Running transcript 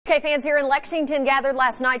HK fans here in Lexington gathered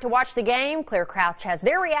last night to watch the game. Claire Crouch has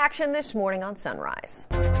their reaction this morning on Sunrise.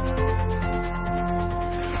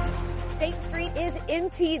 State Street is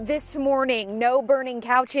empty this morning. No burning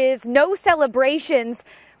couches, no celebrations.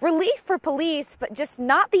 Relief for police, but just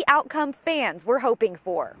not the outcome fans were hoping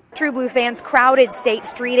for. True Blue fans crowded State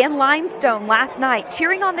Street and Limestone last night,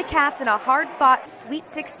 cheering on the Cats in a hard-fought Sweet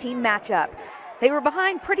 16 matchup. They were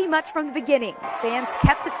behind pretty much from the beginning. Fans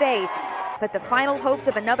kept the faith, but the final hopes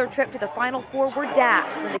of another trip to the Final Four were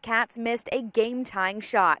dashed when the Cats missed a game-tying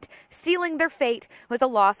shot, sealing their fate with a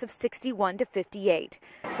loss of 61-58.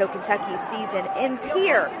 So Kentucky's season ends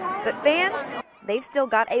here, but fans, they've still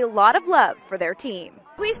got a lot of love for their team.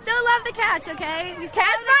 We still love the Cats, okay? We still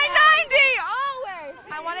Cats love by 90, always.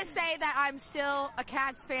 I want to say that I'm still a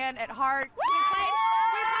Cats fan at heart. We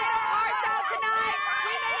played our hearts out tonight.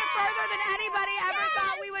 We made it further than anybody ever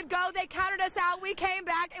thought we would go. They counted us out. We came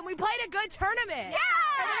back, and we played a good tournament.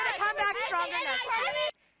 Yeah. And we're going to come back stronger next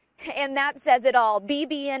year. And that says it all.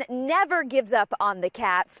 BBN never gives up on the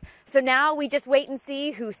Cats. So now we just wait and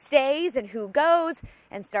see who stays and who goes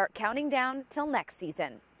and start counting down till next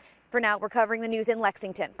season. For now, we're covering the news in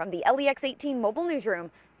Lexington from the LEX 18 Mobile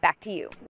Newsroom. Back to you.